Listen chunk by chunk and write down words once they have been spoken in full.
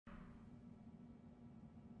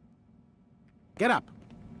Get up.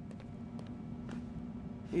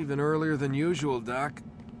 Even earlier than usual, Doc.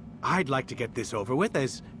 I'd like to get this over with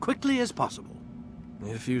as quickly as possible.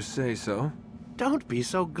 If you say so. Don't be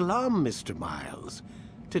so glum, Mr. Miles.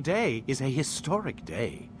 Today is a historic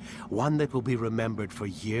day. One that will be remembered for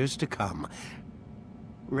years to come.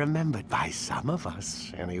 Remembered by some of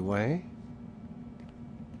us, anyway.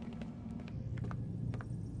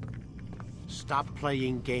 Stop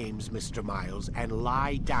playing games, Mr. Miles, and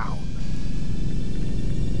lie down.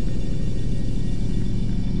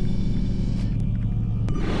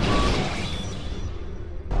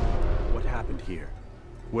 What happened here?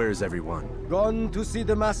 Where is everyone? Gone to see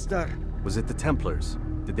the Master. Was it the Templars?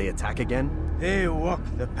 Did they attack again? They walk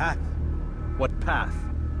the path. What path?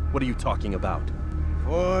 What are you talking about?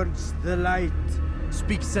 Towards the light.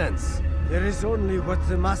 Speak sense. There is only what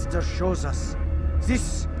the Master shows us.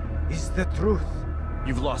 This is the truth.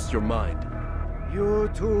 You've lost your mind. You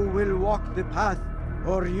too will walk the path,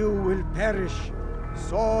 or you will perish.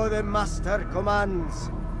 So the Master commands.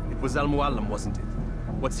 It was Mualim, wasn't it?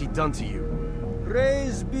 What's he done to you?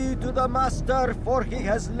 Praise be to the Master, for he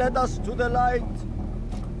has led us to the light.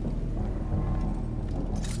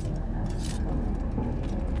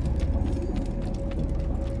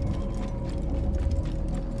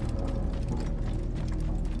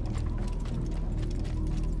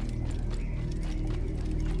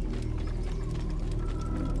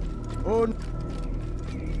 Oh,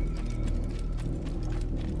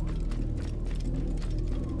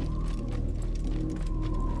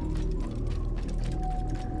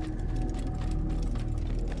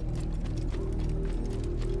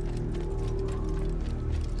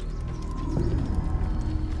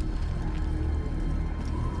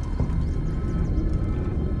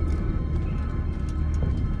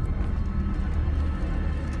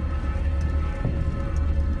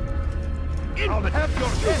 I'll have your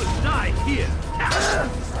head die here!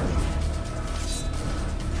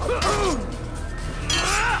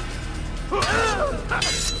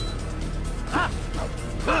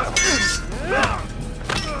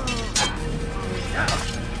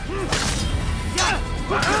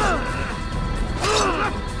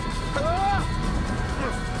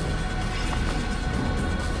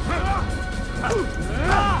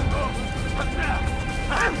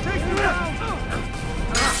 Take you out!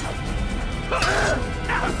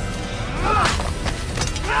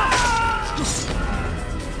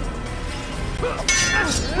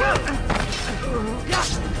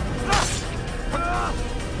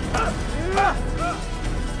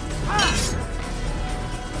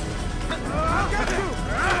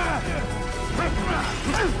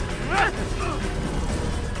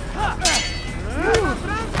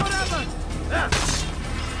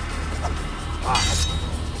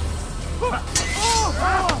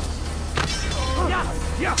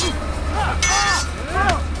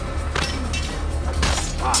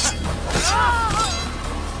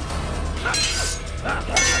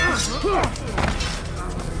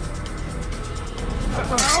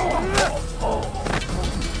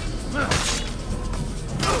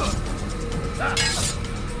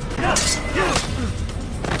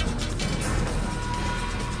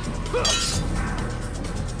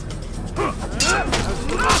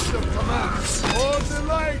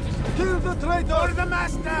 kill the traitor! For the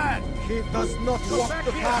Master! He does not walk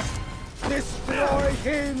the path! Destroy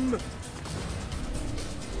him!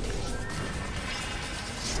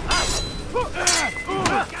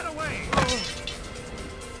 Get away!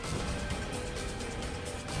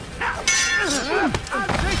 I'll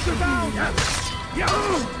take you down!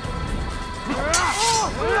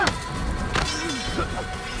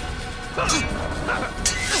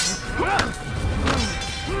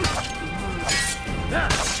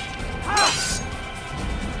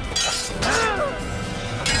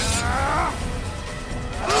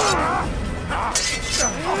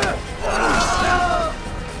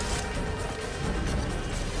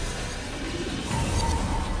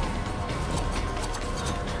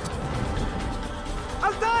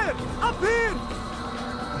 Altair! Up here!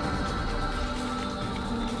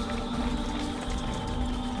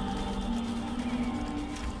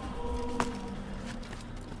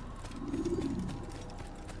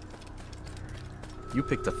 You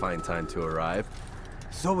picked a fine time to arrive.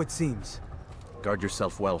 So it seems. Guard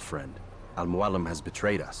yourself well, friend. Mualim has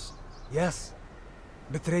betrayed us. Yes.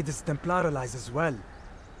 Betrayed his Templar allies as well.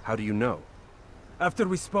 How do you know? After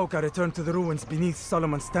we spoke, I returned to the ruins beneath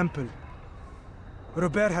Solomon's temple.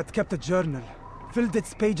 Robert had kept a journal, filled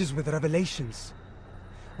its pages with revelations.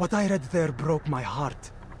 What I read there broke my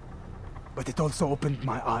heart. But it also opened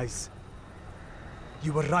my eyes.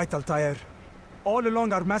 You were right, Altair. All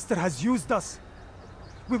along our master has used us.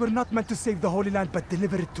 We were not meant to save the Holy Land, but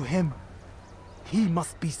deliver it to him. He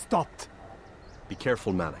must be stopped. Be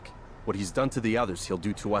careful, Malik. What he's done to the others, he'll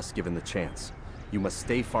do to us given the chance. You must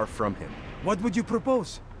stay far from him. What would you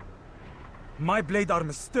propose? My blade arm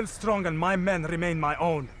is still strong and my men remain my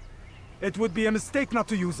own. It would be a mistake not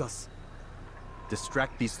to use us.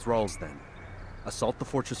 Distract these thralls then. Assault the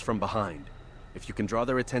fortress from behind. If you can draw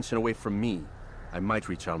their attention away from me, I might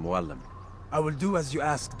reach Mualim. I will do as you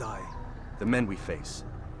ask, Dai. The men we face,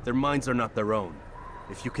 their minds are not their own.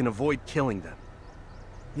 If you can avoid killing them.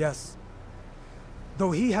 Yes. Though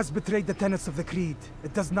he has betrayed the tenets of the Creed,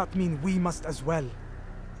 it does not mean we must as well.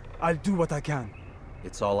 I'll do what I can.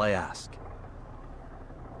 It's all I ask.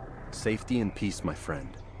 Safety and peace, my friend.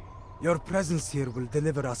 Your presence here will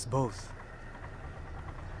deliver us both.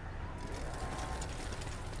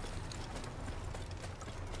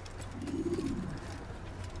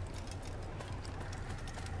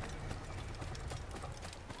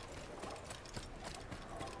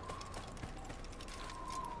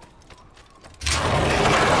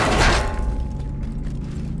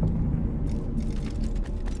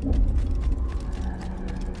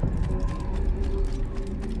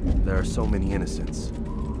 There are so many innocents.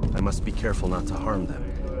 I must be careful not to harm them.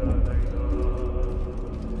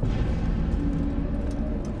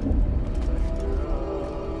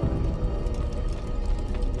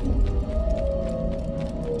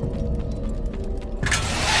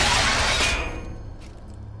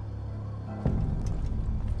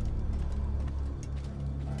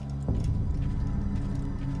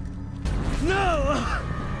 No!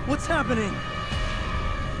 What's happening?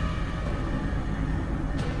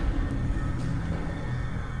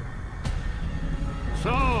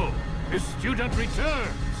 So, the student returns.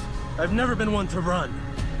 I've never been one to run.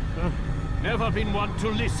 Never been one to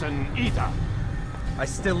listen either. I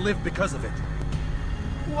still live because of it.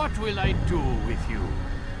 What will I do with you?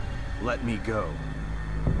 Let me go.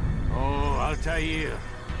 Oh, Altair.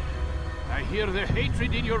 I hear the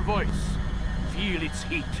hatred in your voice. Feel its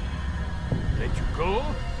heat. Let you go?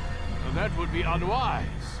 That would be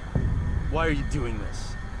unwise. Why are you doing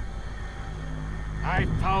this? I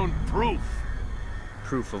found proof.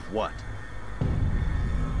 Proof of what?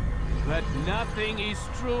 That nothing is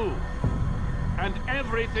true. And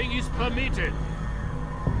everything is permitted.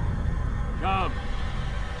 Come.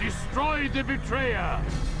 Destroy the betrayer.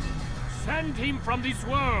 Send him from this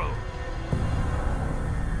world.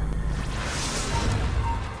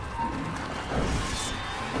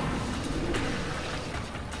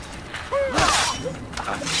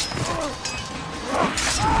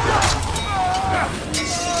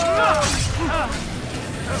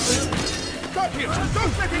 Stop him!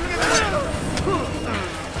 Don't let him get away!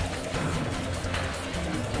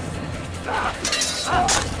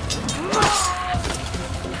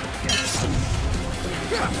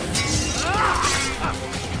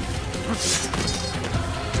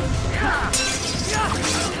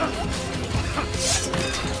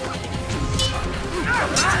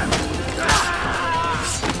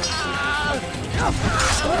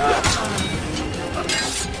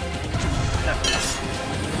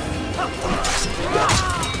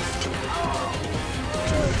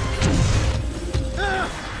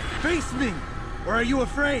 Face me! Or are you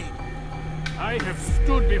afraid? I have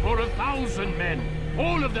stood before 1,000 men,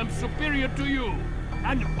 all of them superior to you,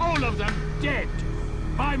 and all of them dead,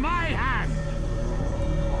 by my hand.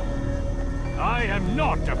 I am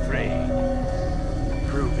not afraid.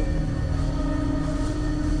 Prove it.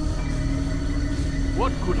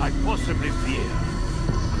 What could I possibly fear?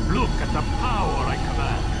 Look at the power I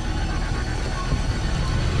command.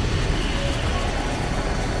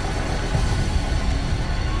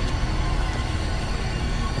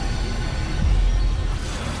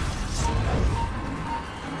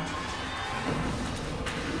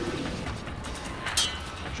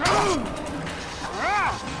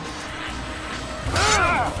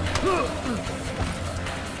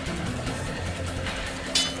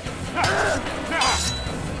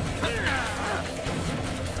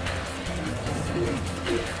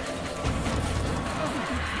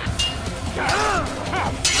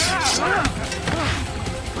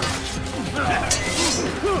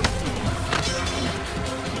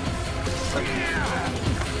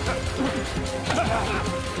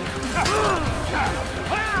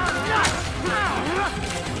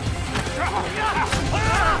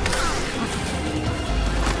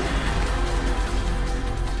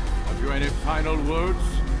 Have you any final words?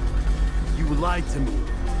 You lied to me.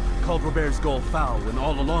 Called Robert's goal foul when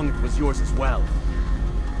all along it was yours as well.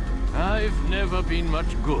 I've never been much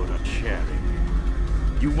good at sharing.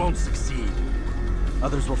 You won't succeed.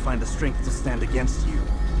 Others will find the strength to stand against you.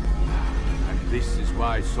 I'm This is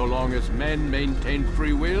why, so long as men maintain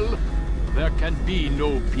free will, there can be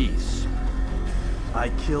no peace. I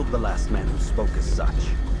killed the last man who spoke as such.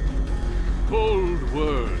 Bold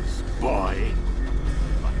words, boy.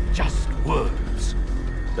 But just words.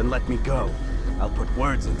 Then let me go. I'll put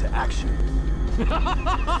words into action.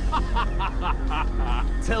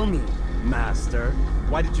 Tell me, Master,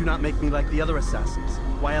 why did you not make me like the other assassins?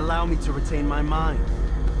 Why allow me to retain my mind?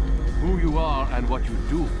 Who you are and what you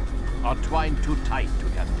do are twined too tight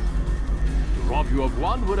together. To rob you of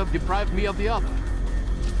one would have deprived me of the other.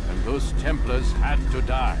 And those Templars had to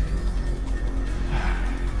die.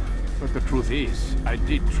 But the truth is, I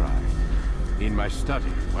did try. In my study,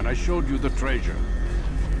 when I showed you the treasure.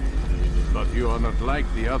 But you are not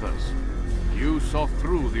like the others. You saw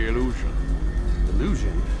through the illusion.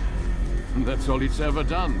 Illusion? That's all it's ever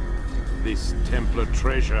done. This Templar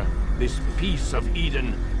treasure, this piece of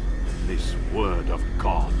Eden, this word of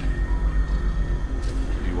God.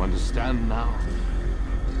 Do you understand now?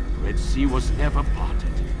 Red Sea was never parted.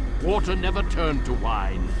 Water never turned to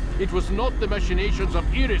wine. It was not the machinations of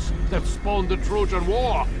Iris that spawned the Trojan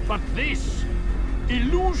War, but this!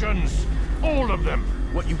 Illusions! All of them!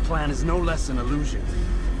 What you plan is no less an illusion.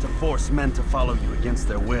 To force men to follow you against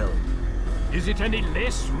their will. Is it any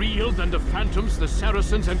less real than the phantoms the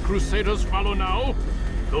Saracens and Crusaders follow now?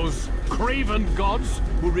 Those craven gods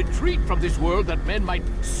who retreat from this world that men might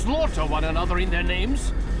slaughter one another in their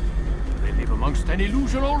names? They live amongst an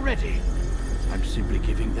illusion already. I'm simply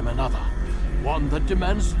giving them another. One that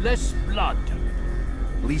demands less blood.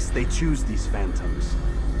 At least they choose these phantoms.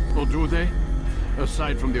 Or do they?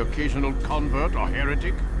 Aside from the occasional convert or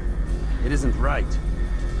heretic? It isn't right.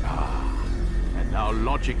 Ah, and now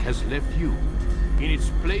logic has left you. In its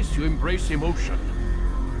place, you embrace emotion.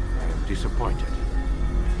 I am disappointed.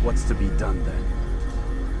 What's to be done then?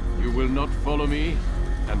 You will not follow me,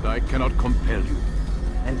 and I cannot compel you.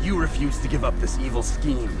 And you refuse to give up this evil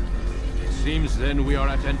scheme. It seems then we are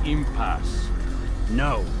at an impasse.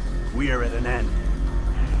 No, we are at an end.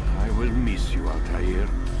 I will miss you, Altair.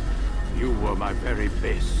 You were my very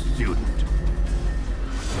best student.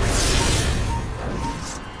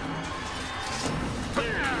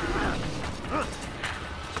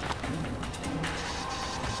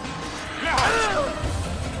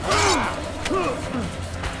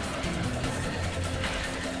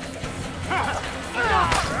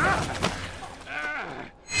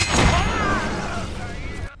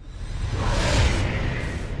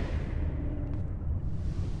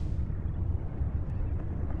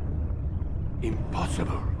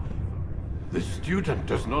 Impossible. The student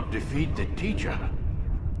does not defeat the teacher.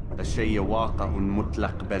 الشيء واقع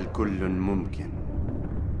مطلق بل كل ممكن.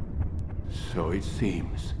 So it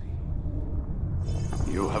seems.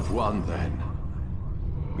 You have won then.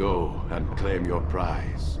 Go and claim your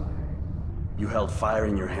prize. You held fire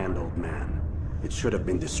in your hand, old man. It should have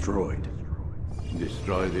been destroyed.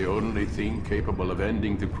 Destroy the only thing capable of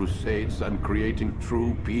ending the Crusades and creating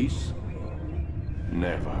true peace?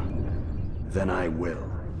 Never. Then I will.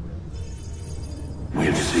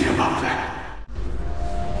 We'll see about that.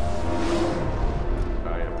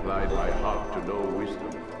 I applied my heart to know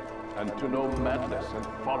wisdom, and to know madness and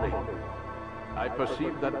folly. I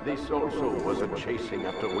perceived that this also was a chasing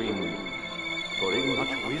after wind, for in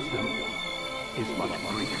much wisdom is much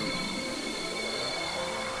grief.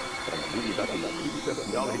 And he that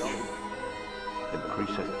increaseth knowledge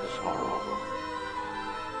increaseth sorrow.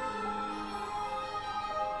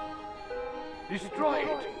 Destroy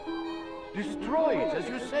it! Destroy it as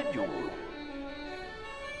you said you would.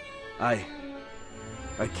 I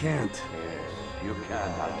can't. Yes, you can,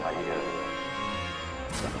 Altair.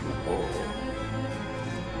 But you won't.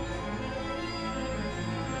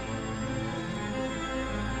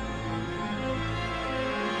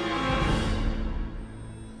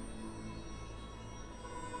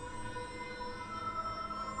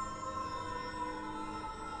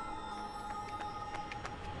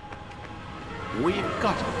 We've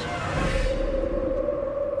got it.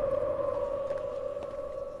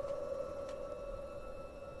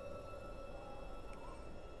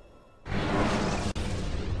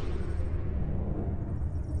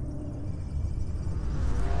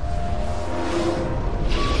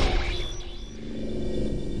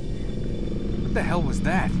 What the hell was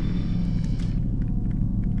that?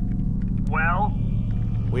 Well?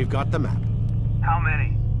 We've got the map. How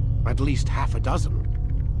many? At least half a dozen.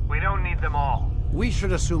 We don't need them all. We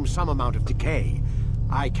should assume some amount of decay.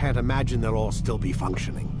 I can't imagine they'll all still be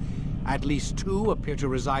functioning. At least 2 appear to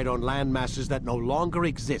reside on land masses that no longer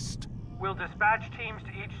exist. We'll dispatch teams to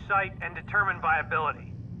each site and determine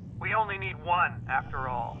viability. We only need 1, after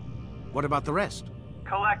all. What about the rest?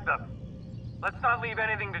 Collect them. Let's not leave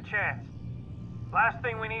anything to chance. Last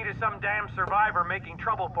thing we need is some damn survivor making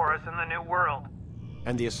trouble for us in the new world.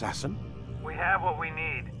 And the assassin? We have what we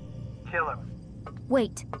need. Kill him.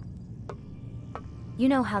 Wait. You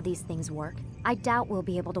know how these things work. I doubt we'll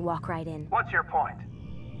be able to walk right in. What's your point?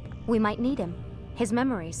 We might need him. His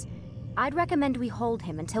memories. I'd recommend we hold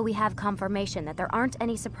him until we have confirmation that there aren't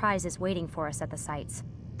any surprises waiting for us at the sites.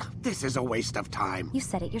 This is a waste of time. You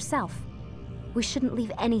said it yourself. We shouldn't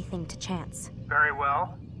leave anything to chance. Very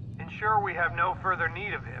well. Ensure we have no further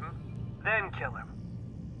need of him, then kill him.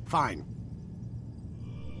 Fine.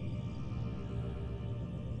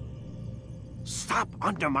 Stop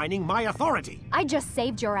undermining my authority! I just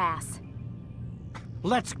saved your ass.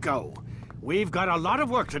 Let's go. We've got a lot of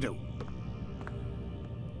work to do.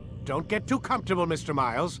 Don't get too comfortable, Mr.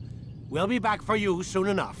 Miles. We'll be back for you soon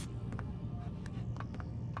enough.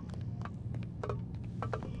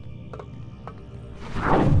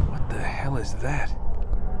 What the hell is that?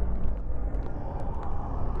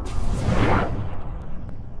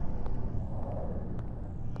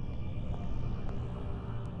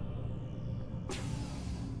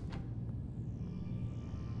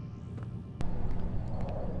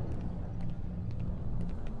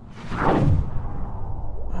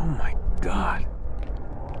 God.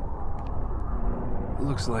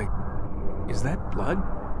 Looks like... Is that blood?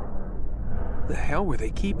 The hell were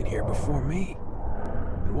they keeping here before me?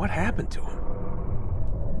 And what happened to him?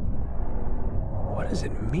 What does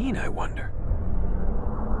it mean, I wonder?